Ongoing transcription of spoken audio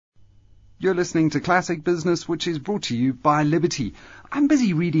You're listening to Classic Business, which is brought to you by Liberty. I'm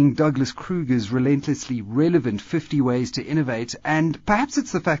busy reading Douglas Kruger's relentlessly relevant 50 Ways to Innovate, and perhaps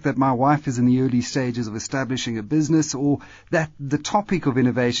it's the fact that my wife is in the early stages of establishing a business, or that the topic of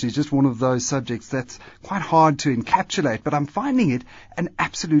innovation is just one of those subjects that's quite hard to encapsulate, but I'm finding it an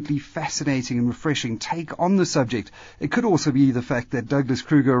absolutely fascinating and refreshing take on the subject. It could also be the fact that Douglas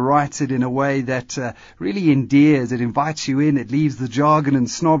Kruger writes it in a way that really endears, it invites you in, it leaves the jargon and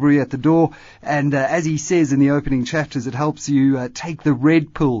snobbery at the door, and as he says in the opening chapters, it helps you take the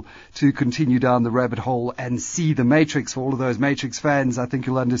red pill to continue down the rabbit hole and see the Matrix. For all of those Matrix fans, I think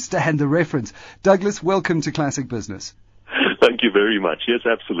you'll understand the reference. Douglas, welcome to Classic Business. Thank you very much. Yes,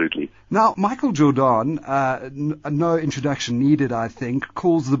 absolutely. Now, Michael Jordan, no introduction needed, I think,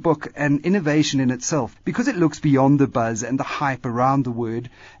 calls the book an innovation in itself because it looks beyond the buzz and the hype around the word.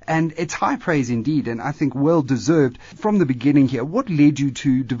 And it's high praise indeed, and I think well deserved. From the beginning here, what led you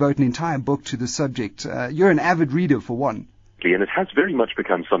to devote an entire book to the subject? You're an avid reader, for one. And it has very much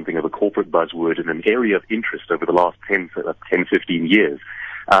become something of a corporate buzzword and an area of interest over the last 10, 15 years.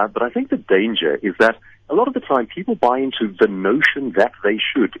 But I think the danger is that a lot of the time people buy into the notion that they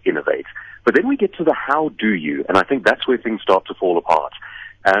should innovate. But then we get to the how do you, and I think that's where things start to fall apart.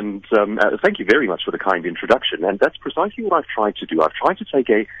 And thank you very much for the kind introduction. And that's precisely what I've tried to do. I've tried to take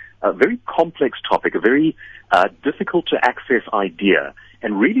a very complex topic, a very difficult to access idea,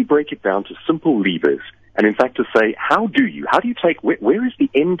 and really break it down to simple levers. And in fact to say, how do you take, where is the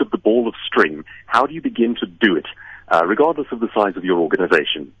end of the ball of string? How do you begin to do it, regardless of the size of your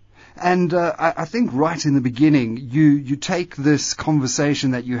organization? And I think right in the beginning, you take this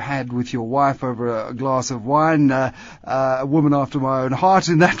conversation that you had with your wife over a glass of wine, a woman after my own heart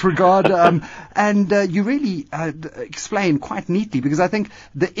in that regard, and you really explain quite neatly, because I think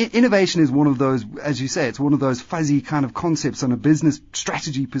the innovation is one of those, as you say, it's one of those fuzzy kind of concepts on a business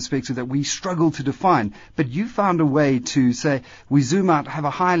strategy perspective that we struggle to define. But you found a way to say, we zoom out, have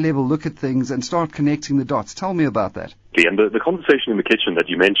a high level look at things and start connecting the dots. Tell me about that. And the conversation in the kitchen that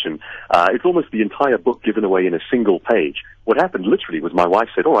you mentioned, it's almost the entire book given away in a single page. What happened literally was my wife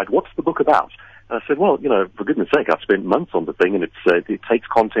said, all right, what's the book about? And I said, well, for goodness sake, I've spent months on the thing, and it takes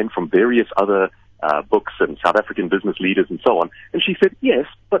content from various other books and South African business leaders and so on. And she said, yes,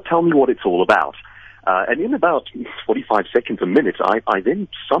 but tell me what it's all about. And in about 45 seconds, a minute, I then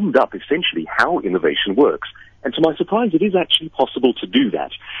summed up essentially how innovation works. And to my surprise, it is actually possible to do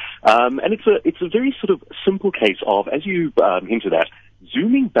that. And it's a very sort of simple case of, as you hinted at,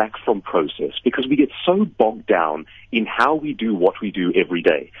 zooming back from process, because we get so bogged down in how we do what we do every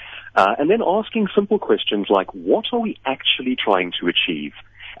day. And then asking simple questions like, what are we actually trying to achieve?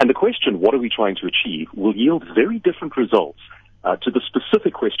 And the question, what are we trying to achieve, will yield very different results to the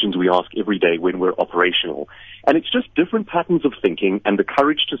specific questions we ask every day when we're operational. And it's just different patterns of thinking and the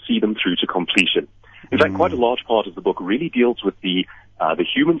courage to see them through to completion. In fact, quite a large part of the book really deals with the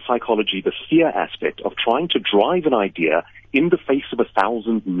human psychology, the fear aspect of trying to drive an idea in the face of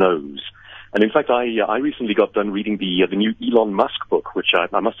 1,000 no's. And in fact, I recently got done reading the new Elon Musk book, which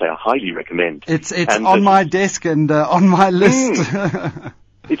I must say I highly recommend. It's on my desk and on my list.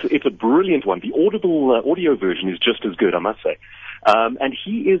 It's a brilliant one. The Audible audio version is just as good, I must say. And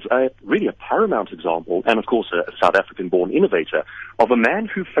he is really a paramount example, and of course a South African-born innovator, of a man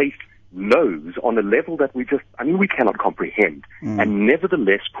who faced no's on a level that we cannot comprehend, and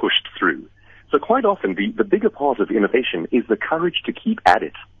nevertheless pushed through. So quite often the bigger part of innovation is the courage to keep at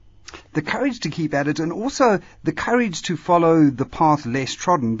it. The courage to keep at it, and also the courage to follow the path less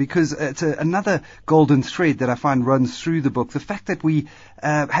trodden, because it's another golden thread that I find runs through the book. The fact that we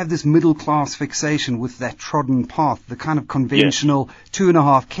have this middle-class fixation with that trodden path, the kind of conventional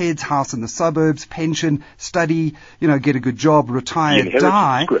 2.5 kids, house in the suburbs, pension, study, get a good job, retire,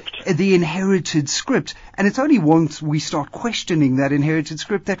 die. The inherited script. And it's only once we start questioning that inherited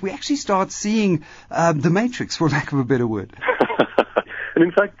script that we actually start seeing the Matrix, for lack of a better word. And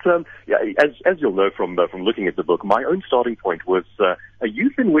in fact, as you'll know from looking at the book, my own starting point was a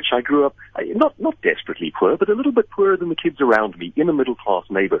youth in which I grew up, not desperately poor, but a little bit poorer than the kids around me in a middle-class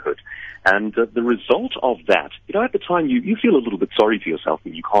neighborhood. And the result of that, at the time you feel a little bit sorry for yourself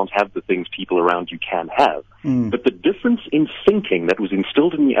that you can't have the things people around you can have. But the difference in thinking that was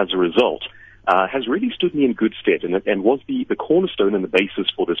instilled in me as a result has really stood me in good stead, and was the cornerstone and the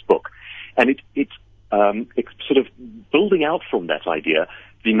basis for this book. And it's sort of building out from that idea.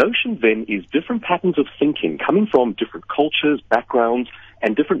 The notion then is different patterns of thinking coming from different cultures, backgrounds,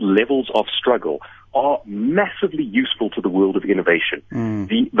 and different levels of struggle are massively useful to the world of innovation.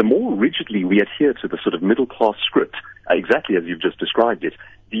 The more rigidly we adhere to the sort of middle-class script, exactly as you've just described it,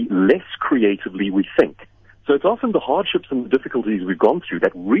 the less creatively we think. So it's often the hardships and the difficulties we've gone through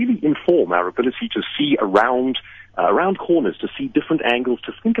that really inform our ability to see around corners, to see different angles,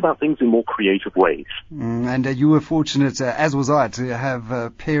 to think about things in more creative ways. And you were fortunate, as was I, to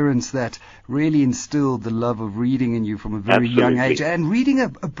have parents that really instilled the love of reading in you from a very young age, and reading a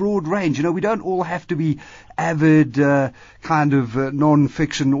broad range. You know, we don't all have to be avid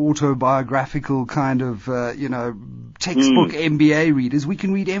non-fiction, autobiographical kind of, textbook MBA readers. We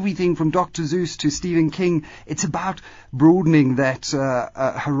can read everything from Dr. Seuss to Stephen King. It's about broadening that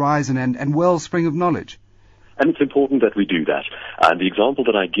horizon and wellspring of knowledge. And it's important that we do that. And the example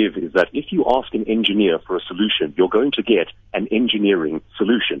that I give is that if you ask an engineer for a solution, you're going to get an engineering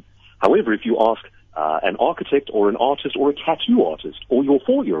solution. However, if you ask an architect or an artist or a tattoo artist or your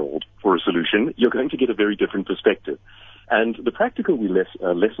 4-year-old for a solution, you're going to get a very different perspective. And the practical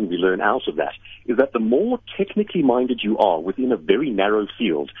lesson we learn out of that is that the more technically minded you are within a very narrow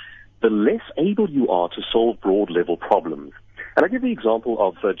field, the less able you are to solve broad-level problems. And I give the example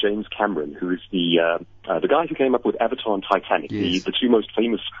of James Cameron, who is the guy who came up with Avatar and Titanic, yes, the two most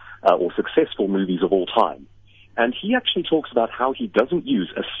famous or successful movies of all time. And he actually talks about how he doesn't use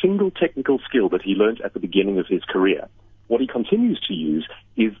a single technical skill that he learned at the beginning of his career. What he continues to use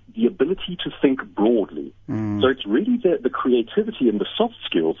is the ability to think broadly. So it's really the creativity and the soft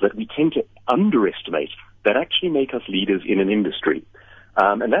skills that we tend to underestimate that actually make us leaders in an industry.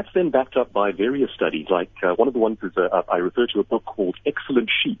 And that's then backed up by various studies, like one of the ones is I refer to a book called Excellent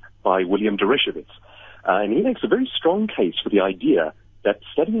Sheep by William Dereshowitz. And he makes a very strong case for the idea that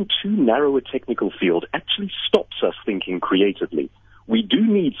studying too narrow a technical field actually stops us thinking creatively. We do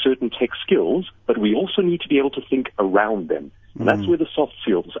need certain tech skills, but we also need to be able to think around them. And that's where the soft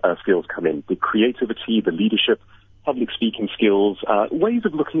skills come in, the creativity, the leadership, public speaking skills, ways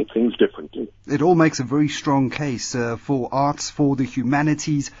of looking at things differently. It all makes a very strong case for arts, for the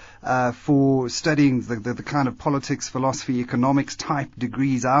humanities, for studying the kind of politics, philosophy, economics type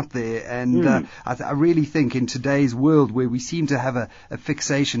degrees out there. And I really think in today's world where we seem to have a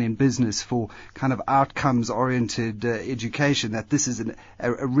fixation in business for kind of outcomes-oriented education, that this is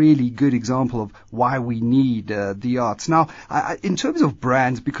a really good example of why we need the arts. Now, in terms of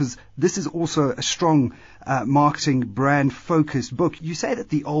brands, because this is also a strong marketing brand-focused book, you say that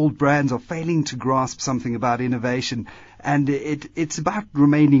the old brands are failing to grasp something about innovation, and it's about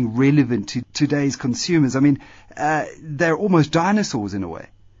remaining relevant to today's consumers. I mean, they're almost dinosaurs in a way.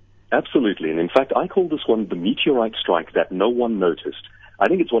 Absolutely, and in fact, I call this one the meteorite strike that no one noticed. I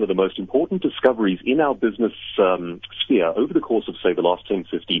think it's one of the most important discoveries in our business sphere over the course of, say, the last 10,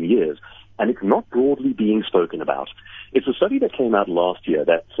 15 years, and it's not broadly being spoken about. It's a study that came out last year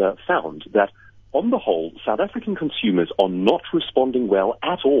that found that on the whole, South African consumers are not responding well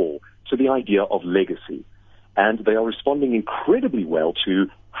at all to the idea of legacy. And they are responding incredibly well to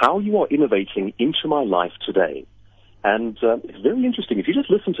how you are innovating into my life today. And it's very interesting. If you just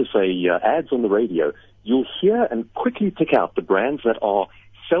listen to, say, ads on the radio, you'll hear and quickly pick out the brands that are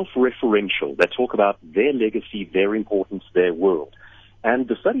self-referential, that talk about their legacy, their importance, their world. And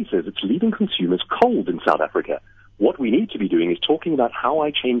the study says it's leaving consumers cold in South Africa. What we need to be doing is talking about how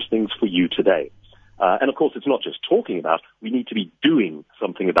I change things for you today. And of course, it's not just talking about, we need to be doing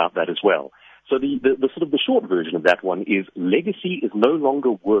something about that as well. So the sort of the short version of that one is legacy is no longer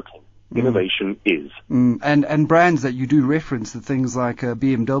working. Innovation is. And brands that you do reference, the things like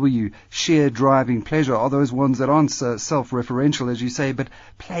BMW, sheer driving pleasure, are those ones that aren't self-referential, as you say, but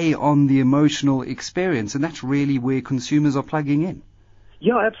play on the emotional experience. And that's really where consumers are plugging in.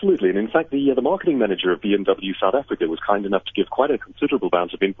 Yeah, absolutely. And in fact, the marketing manager of BMW South Africa was kind enough to give quite a considerable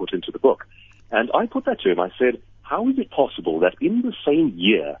amount of input into the book. And I put that to him. I said, how is it possible that in the same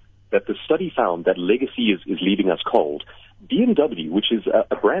year that the study found that legacy is leaving us cold, BMW, which is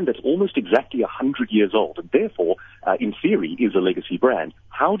a brand that's almost exactly 100 years old, and therefore, in theory, is a legacy brand,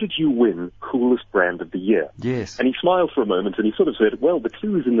 how did you win coolest brand of the year? Yes. And he smiled for a moment and he sort of said, well, the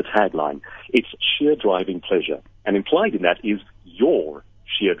clue is in the tagline. It's sheer driving pleasure. And implied in that is your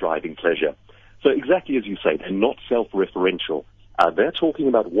sheer driving pleasure. So exactly as you say, they're not self-referential. They're talking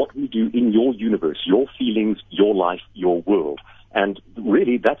about what we do in your universe, your feelings, your life, your world. And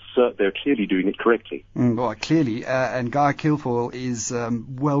really, they're clearly doing it correctly. Well, clearly. And Guy Kilfoyle is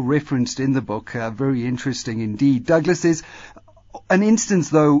well referenced in the book. Very interesting indeed. Douglas, there's an instance,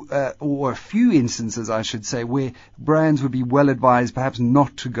 though, or a few instances, I should say, where brands would be well advised perhaps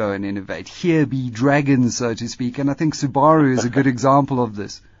not to go and innovate. Here be dragons, so to speak. And I think Subaru is a good example of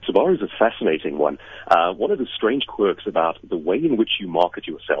this. Subaru is a fascinating one. One of the strange quirks about the way in which you market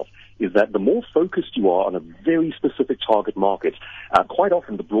yourself is that the more focused you are on a very specific target market, quite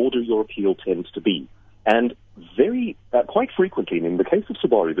often the broader your appeal tends to be. And quite frequently, and in the case of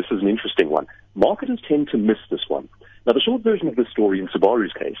Subaru, this is an interesting one, marketers tend to miss this one. Now, the short version of this story in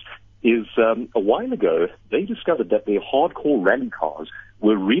Subaru's case is a while ago, they discovered that their hardcore rally cars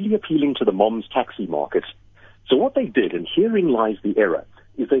were really appealing to the mom's taxi market. So what they did, and herein lies the error,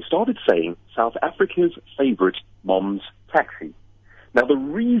 is they started saying South Africa's favorite mom's taxi. Now, the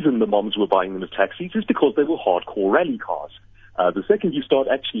reason the moms were buying them as taxis is because they were hardcore rally cars. The second you start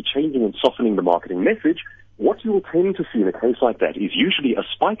actually changing and softening the marketing message, what you will tend to see in a case like that is usually a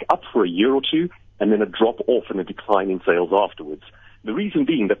spike up for a year or two and then a drop off and a decline in sales afterwards. The reason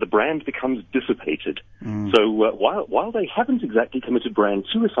being that the brand becomes dissipated. So while they haven't exactly committed brand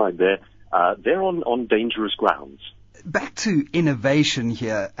suicide there, they're on dangerous grounds. Back to innovation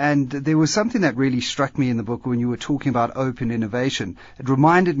here, and there was something that really struck me in the book when you were talking about open innovation. It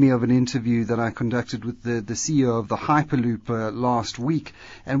reminded me of an interview that I conducted with the CEO of the Hyperloop last week,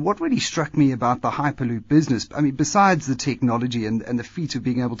 and what really struck me about the Hyperloop business, I mean, besides the technology and the feat of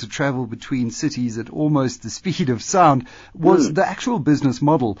being able to travel between cities at almost the speed of sound, was the actual business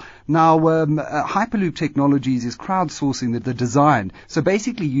model. Now, Hyperloop Technologies is crowdsourcing the design, so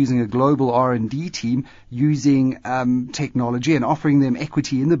basically using a global R&D team, using technology and offering them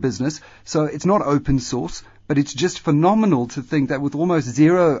equity in the business. So it's not open source, but it's just phenomenal to think that with almost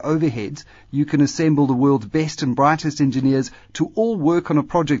zero overheads, you can assemble the world's best and brightest engineers to all work on a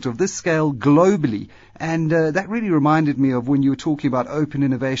project of this scale globally. And that really reminded me of when you were talking about open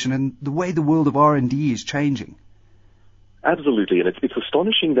innovation and the way the world of R&D is changing. Absolutely, and it's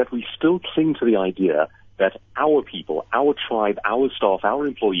astonishing that we still cling to the idea that our people, our tribe, our staff, our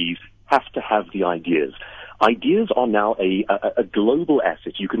employees have to have the ideas. Ideas are now a global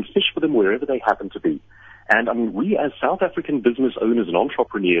asset. You can fish for them wherever they happen to be. And I mean, we as South African business owners and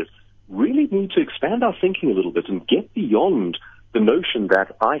entrepreneurs really need to expand our thinking a little bit and get beyond the notion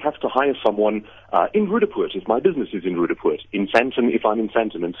that I have to hire someone in Roodepoort if my business is in Roodepoort, in Sandton if I'm in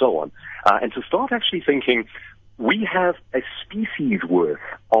Sandton, and so on. And to start actually thinking, we have a species worth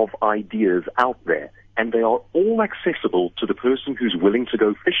of ideas out there, and they are all accessible to the person who's willing to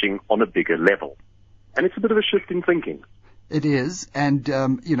go fishing on a bigger level. And it's a bit of a shift in thinking. It is. And,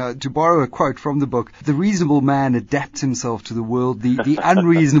 to borrow a quote from the book, the reasonable man adapts himself to the world. The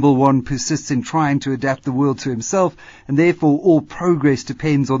unreasonable one persists in trying to adapt the world to himself. And therefore, all progress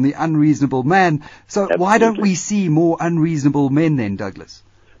depends on the unreasonable man. So Absolutely. Why don't we see more unreasonable men then, Douglas?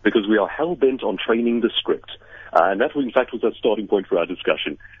 Because we are hell-bent on training the script. And that, in fact, was our starting point for our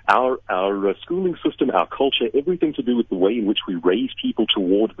discussion. Our schooling system, our culture, everything to do with the way in which we raise people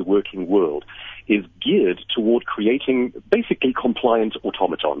toward the working world is geared toward creating basically compliant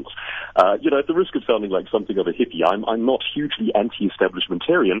automatons. At the risk of sounding like something of a hippie, I'm not hugely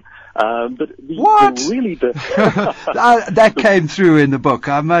anti-establishmentarian, but that came through in the book,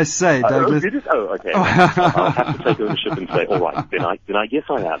 I must say, Douglas. Did it? Oh, okay. I'll have to take ownership and say, all right, then I guess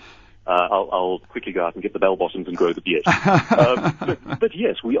I am. I'll quickly go out and get the bell bottoms and grow the beard. But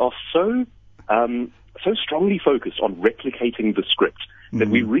yes, we are so strongly focused on replicating the script that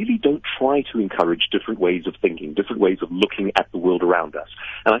we really don't try to encourage different ways of thinking, different ways of looking at the world around us.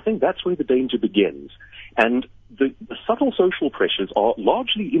 And I think that's where the danger begins. And the subtle social pressures are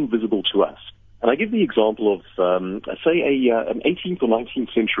largely invisible to us. And I give the example of, say, an 18th or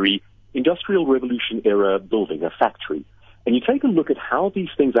 19th century industrial revolution era building, a factory. And you take a look at how these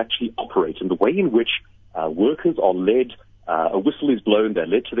things actually operate and the way in which workers are led, a whistle is blown, they're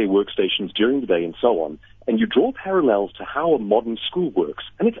led to their workstations during the day and so on, and you draw parallels to how a modern school works,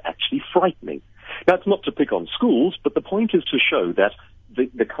 and it's actually frightening. Now, it's not to pick on schools, but the point is to show that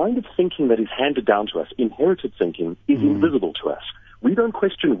the kind of thinking that is handed down to us, inherited thinking, is invisible to us. We don't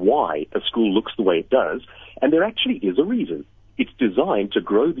question why a school looks the way it does, and there actually is a reason. It's designed to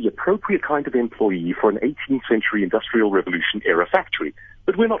grow the appropriate kind of employee for an 18th century industrial revolution era factory.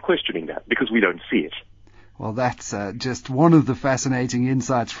 But we're not questioning that because we don't see it. Well, that's just one of the fascinating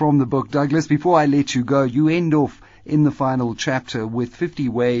insights from the book, Douglas. Before I let you go, you end off in the final chapter with 50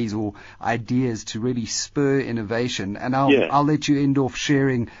 ways or ideas to really spur innovation. And I'll let you end off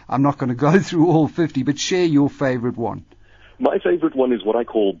sharing. I'm not going to go through all 50, but share your favorite one. My favorite one is what I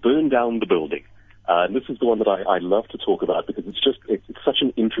call burn down the building. And this is the one that I love to talk about because it's such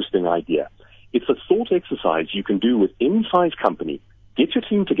an interesting idea. It's a thought exercise you can do with any size company. Get your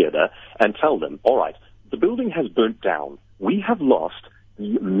team together and tell them, all right, the building has burnt down. We have lost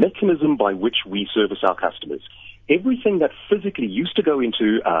the mechanism by which we service our customers. Everything that physically used to go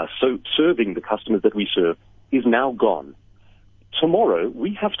into serving the customers that we serve is now gone. Tomorrow,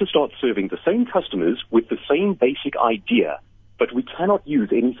 we have to start serving the same customers with the same basic idea, but we cannot use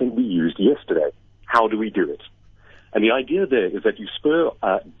anything we used yesterday. How do we do it? And the idea there is that you spur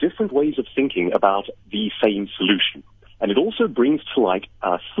different ways of thinking about the same solution. And it also brings to light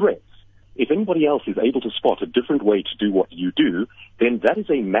threats. If anybody else is able to spot a different way to do what you do, then that is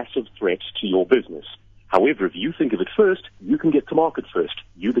a massive threat to your business. However, if you think of it first, you can get to market first.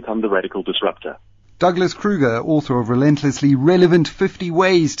 You become the radical disruptor. Douglas Kruger, author of Relentlessly Relevant 50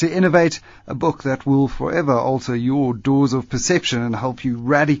 Ways to Innovate, a book that will forever alter your doors of perception and help you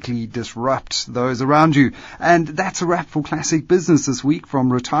radically disrupt those around you. And that's a wrap for Classic Business this week.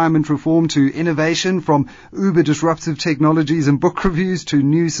 From retirement reform to innovation, from uber disruptive technologies and book reviews to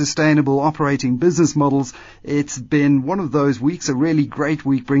new sustainable operating business models, it's been one of those weeks, a really great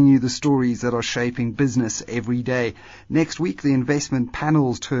week, bringing you the stories that are shaping business every day. Next week, the investment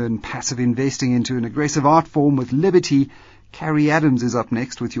panels turn passive investing into an aggressive art form with Liberty. Carrie Adams is up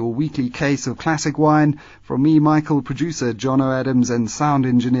next with your weekly case of classic wine. From me, Michael, producer Jono Adams, and sound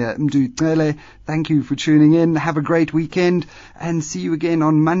engineer Mdu Tele, thank you for tuning in. Have a great weekend and see you again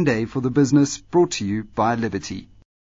on Monday for The Business, brought to you by Liberty.